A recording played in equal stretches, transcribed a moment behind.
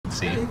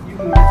see.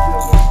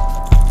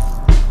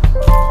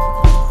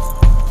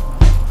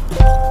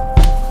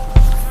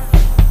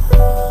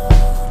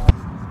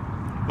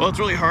 Well, it's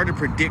really hard to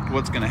predict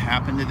what's going to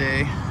happen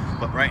today,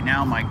 but right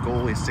now my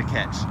goal is to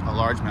catch a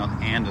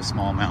largemouth and a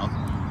smallmouth,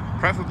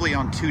 preferably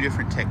on 2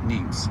 different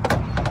techniques.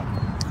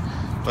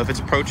 But if it's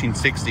approaching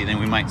 60, then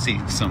we might see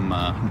some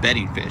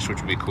bedding fish, which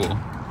would be cool.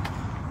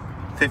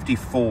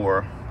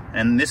 54,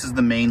 and this is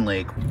the main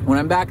lake. When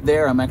I'm back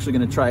there, I'm actually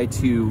going to try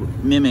to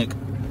mimic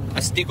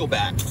a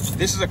stickleback.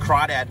 This is a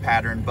crawdad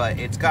pattern, but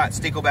it's got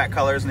stickleback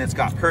colors and it's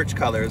got perch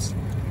colors.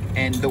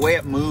 And the way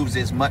it moves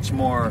is much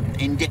more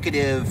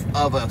indicative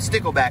of a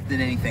stickleback than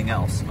anything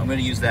else. I'm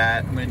gonna use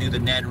that. I'm gonna do the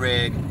Ned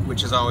rig,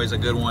 which is always a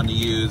good one to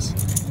use.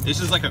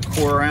 This is like a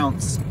 1/4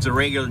 ounce. It's a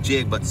regular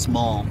jig, but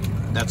small.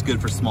 That's good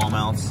for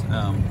smallmouths.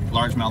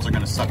 Largemouths are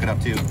gonna suck it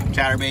up too.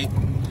 Chatterbait,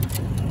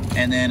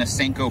 and then a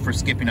Senko for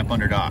skipping up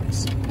under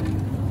docks.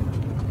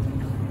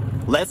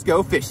 Let's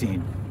go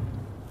fishing.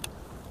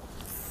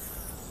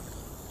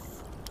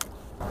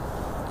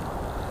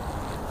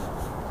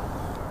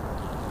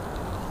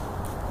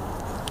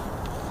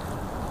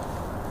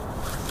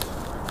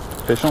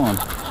 Fish on.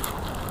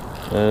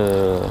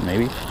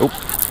 Maybe. Oh,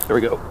 there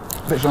we go.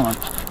 Fish on.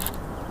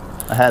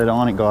 I had it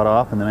on, it got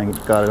off, and then I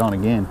got it on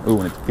again. Ooh,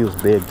 and it feels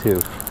big too.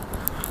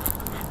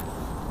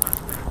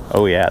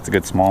 Oh yeah, it's a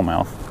good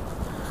smallmouth.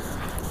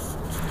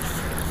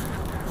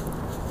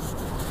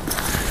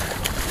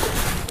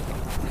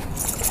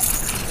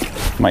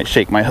 Might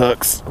shake my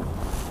hooks,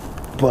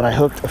 but I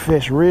hooked a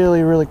fish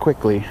really, really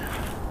quickly.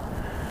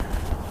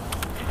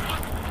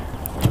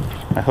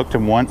 I hooked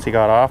him once, he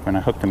got off, and I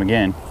hooked him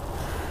again.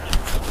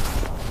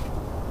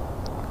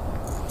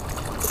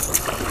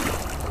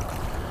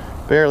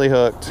 Barely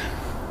hooked,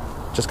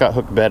 just got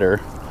hooked better,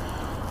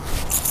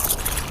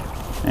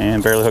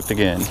 and barely hooked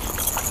again.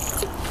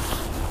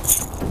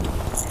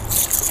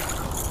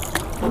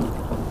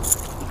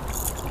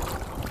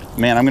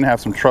 Man, I'm gonna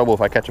have some trouble if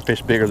I catch a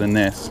fish bigger than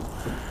this.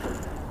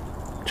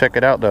 Check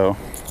it out though.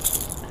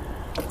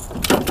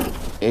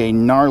 A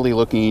gnarly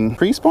looking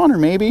pre-spawner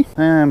maybe?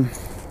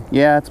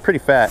 Yeah, it's pretty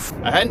fat.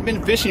 I hadn't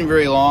been fishing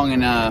very long,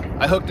 and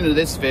I hooked into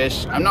this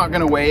fish. I'm not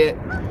gonna weigh it.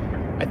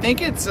 I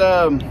think it's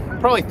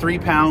probably 3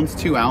 pounds,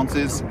 2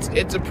 ounces.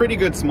 It's a pretty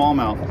good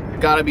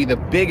smallmouth. Gotta be the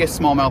biggest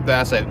smallmouth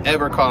bass I've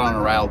ever caught on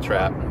a rattle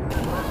trap.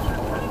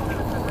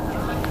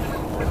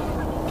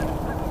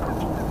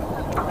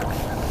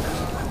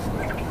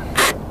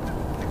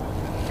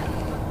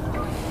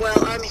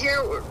 Well, I'm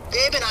here,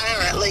 Gabe and I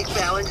are at Lake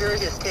Ballinger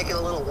just taking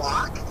a little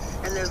walk,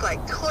 and there's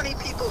like 20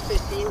 people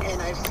fishing,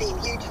 and I've seen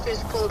huge fish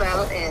pulled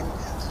out and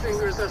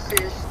stringers of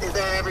fish.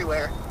 They're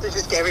everywhere. They're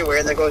just everywhere,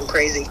 and they're going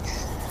crazy.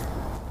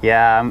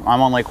 Yeah, I'm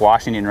on Lake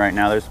Washington right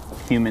now. There's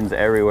humans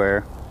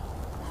everywhere.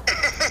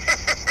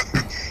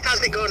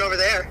 How's it going over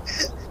there?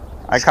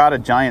 I caught a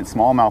giant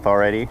smallmouth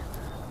already.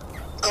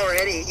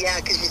 Already? Yeah,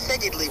 because you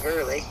said you'd leave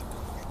early.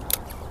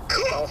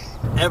 Cool.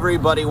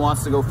 Everybody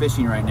wants to go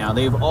fishing right now.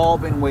 They've all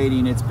been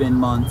waiting. It's been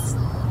months.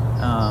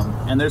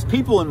 And there's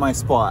people in my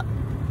spot.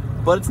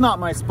 But it's not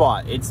my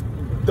spot. It's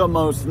the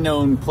most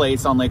known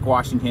place on Lake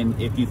Washington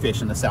if you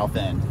fish in the south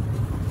end.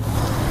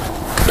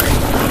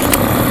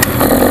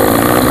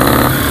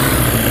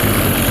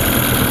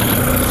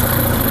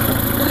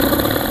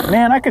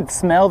 Man, I could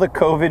smell the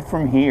COVID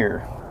from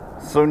here.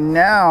 So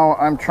now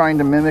I'm trying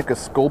to mimic a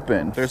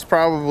sculpin. There's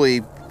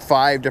probably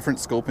 5 different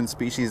sculpin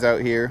species out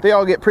here. They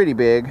all get pretty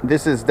big.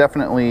 This is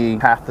definitely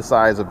half the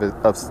size of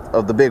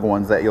the big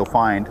ones that you'll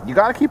find. You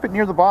gotta keep it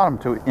near the bottom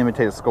to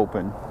imitate a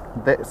sculpin.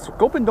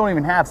 Sculpin don't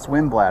even have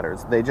swim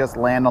bladders. They just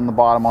land on the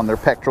bottom on their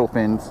pectoral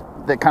fins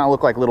that kind of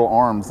look like little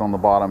arms on the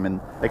bottom, and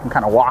they can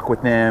kind of walk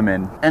with them.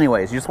 And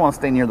anyways, you just want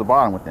to stay near the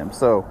bottom with them.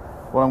 So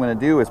what I'm going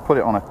to do is put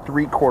it on a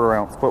 3/4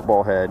 ounce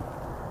football head.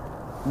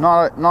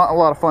 Not a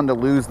lot of fun to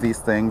lose these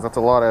things. That's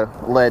a lot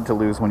of lead to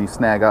lose when you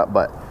snag up,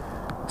 but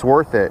it's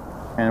worth it.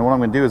 And what I'm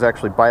going to do is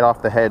actually bite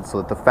off the head so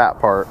that the fat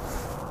part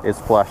is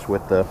flush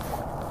with the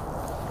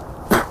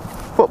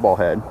football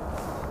head.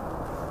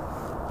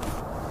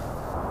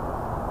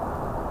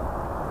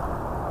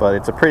 But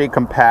it's a pretty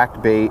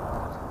compact bait.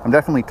 I'm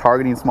definitely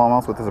targeting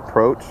smallmouths with this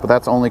approach, but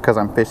that's only because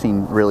I'm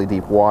fishing really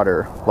deep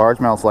water.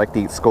 Largemouths like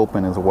to eat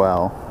sculpin as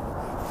well.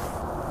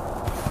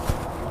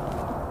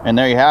 And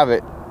there you have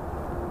it,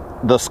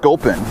 the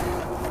sculpin.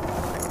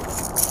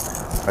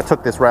 I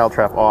took this rattle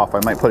trap off. I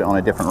might put it on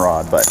a different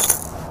rod, but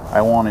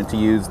I wanted to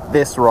use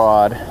this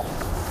rod,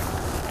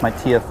 my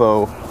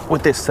TFO,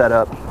 with this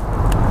setup.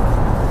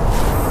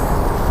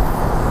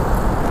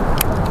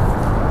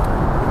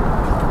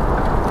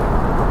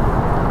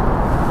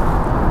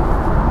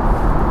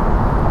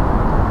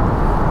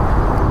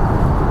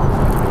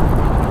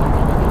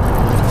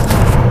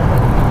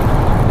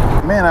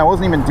 Man, I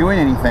wasn't even doing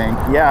anything.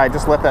 Yeah, I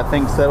just let that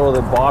thing settle to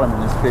the bottom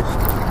and this fish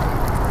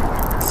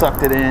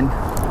sucked it in.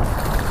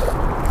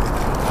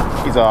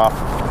 He's off.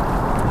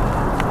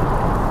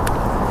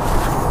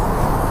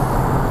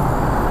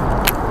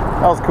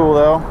 That was cool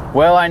though.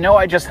 Well, I know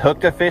I just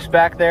hooked a fish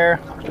back there.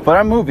 But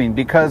I'm moving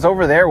because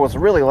over there was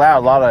really loud,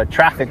 a lot of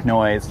traffic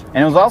noise. And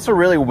it was also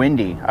really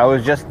windy. I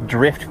was just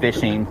drift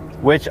fishing,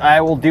 which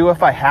I will do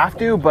if I have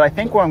to, but I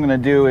think what I'm gonna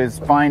do is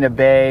find a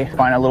bay,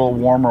 find a little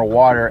warmer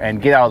water, and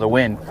get out of the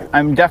wind.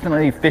 I'm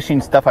definitely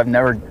fishing stuff I've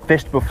never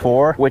fished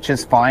before, which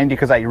is fine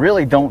because I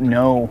really don't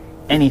know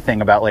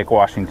anything about Lake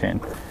Washington.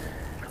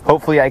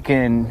 Hopefully I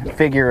can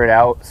figure it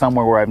out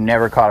somewhere where I've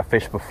never caught a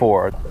fish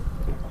before.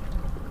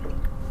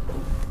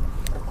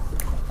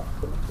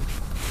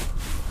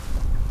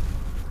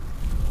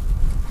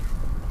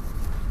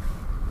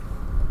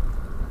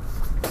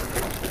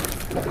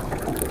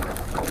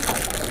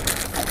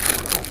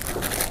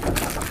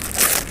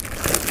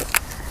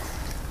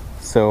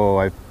 So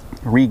I've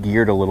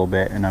re-geared a little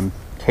bit and I'm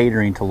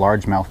catering to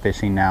largemouth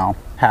fishing now.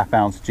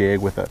 Half-ounce jig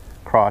with a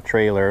craw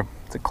trailer.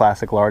 It's a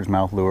classic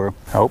largemouth lure.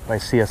 Oh, I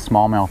see a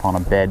smallmouth on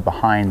a bed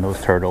behind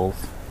those turtles.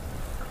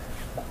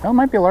 That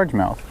might be a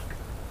largemouth.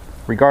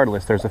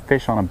 Regardless, there's a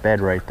fish on a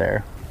bed right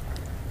there.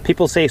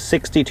 People say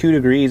 62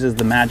 degrees is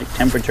the magic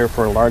temperature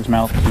for a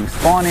largemouth to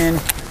spawn in,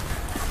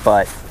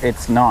 but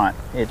it's not.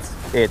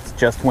 It's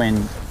just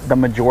when the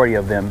majority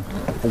of them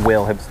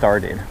will have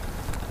started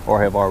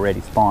or have already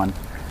spawned.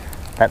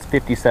 That's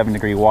 57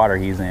 degree water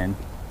he's in.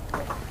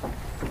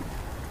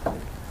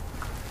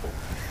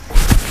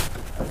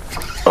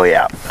 Oh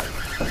yeah.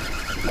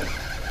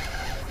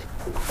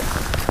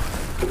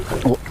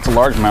 Oh, it's a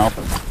largemouth.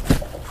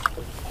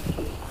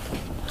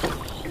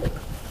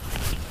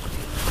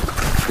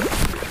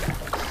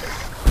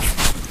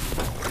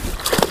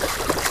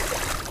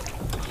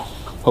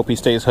 Hope he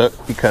stays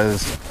hooked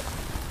because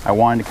I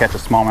wanted to catch a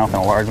smallmouth and a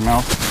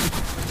largemouth.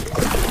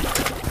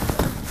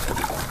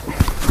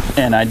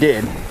 And I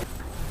did.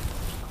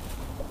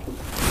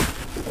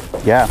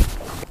 Yeah,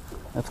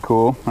 that's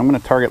cool. I'm gonna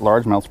target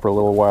largemouths for a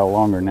little while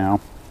longer now.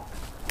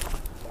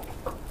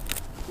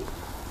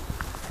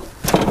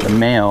 The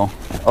male,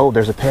 oh,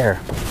 there's a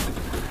pair.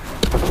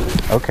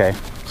 Okay,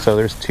 so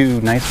there's two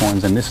nice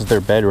ones and this is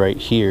their bed right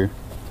here.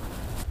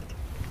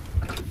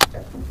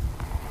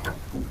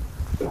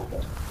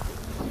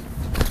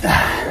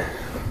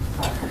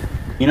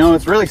 You know,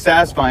 it's really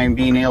satisfying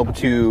being able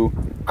to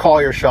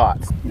call your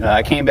shots.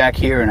 I came back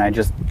here and I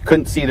just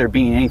couldn't see there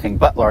being anything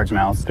but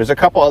largemouths. There's a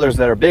couple others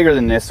that are bigger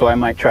than this, so I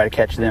might try to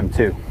catch them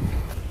too.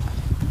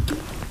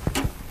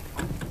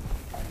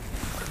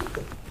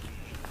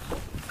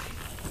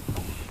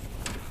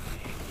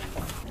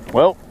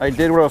 Well, I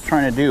did what I was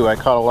trying to do. I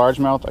caught a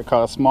largemouth, I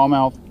caught a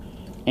smallmouth,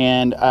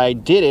 and I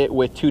did it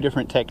with two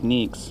different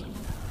techniques.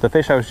 The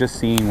fish I was just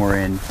seeing were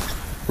in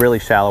really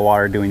shallow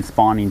water doing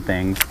spawning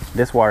things.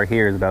 This water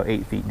here is about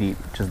 8 feet deep,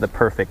 which is the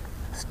perfect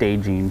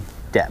staging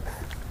depth.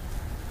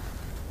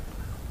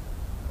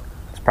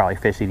 It's probably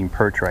fish eating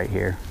perch right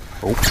here.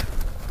 Oh,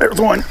 there's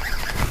one.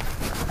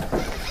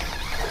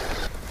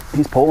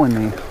 He's pulling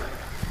me.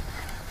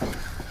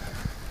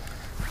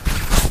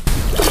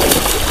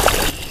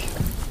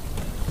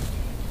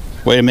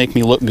 Way to make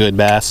me look good,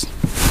 bass.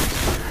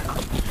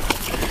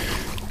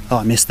 Oh,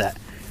 I missed that.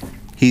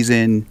 He's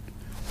in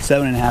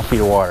 7.5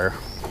 feet of water.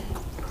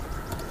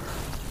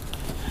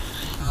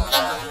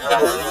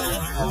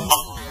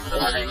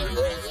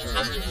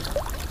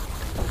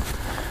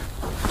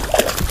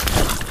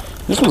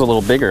 This one's a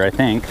little bigger, I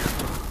think.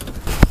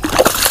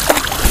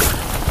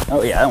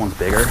 Oh yeah, that one's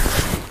bigger.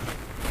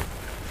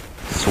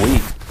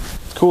 Sweet.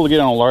 It's cool to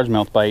get on a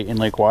largemouth bite in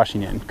Lake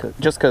Washington,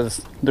 just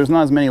because there's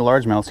not as many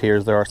largemouths here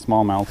as there are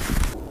smallmouths.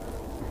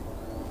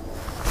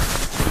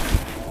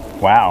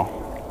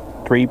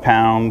 Wow, 3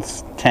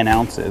 pounds, 10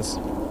 ounces.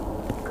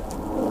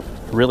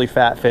 Really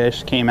fat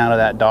fish, came out of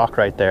that dock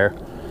right there.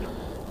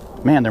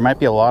 Man, there might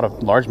be a lot of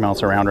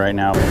largemouths around right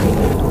now.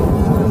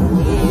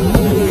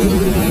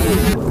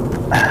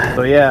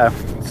 So yeah,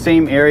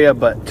 same area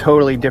but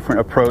totally different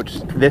approach.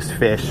 This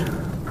fish,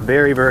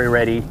 very, very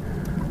ready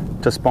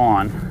to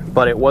spawn,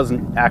 but it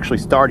wasn't actually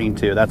starting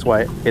to. That's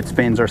why its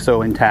fins are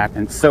so intact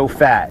and so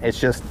fat. It's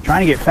just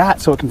trying to get fat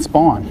so it can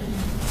spawn.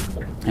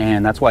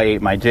 And that's why I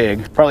ate my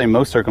jig. Probably in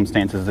most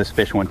circumstances this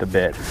fish went to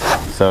bit.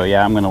 So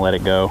yeah, I'm gonna let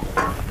it go.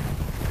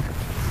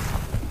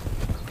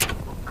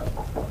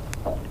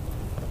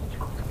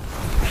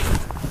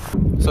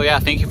 So yeah,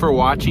 thank you for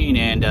watching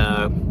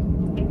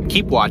and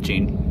keep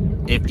watching.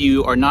 If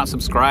you are not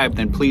subscribed,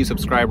 then please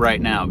subscribe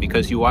right now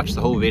because you watched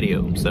the whole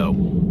video, so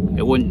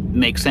it wouldn't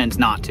make sense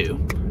not to.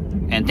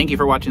 And thank you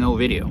for watching the whole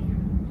video.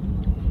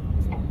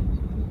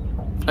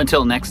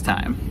 Until next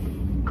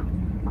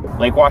time.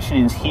 Lake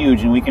Washington is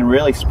huge and we can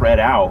really spread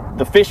out.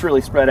 The fish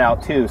really spread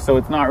out too, so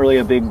it's not really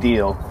a big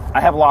deal.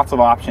 I have lots of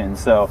options,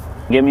 so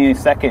give me a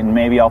second and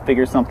maybe I'll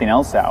figure something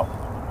else out.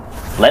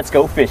 Let's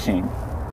go fishing.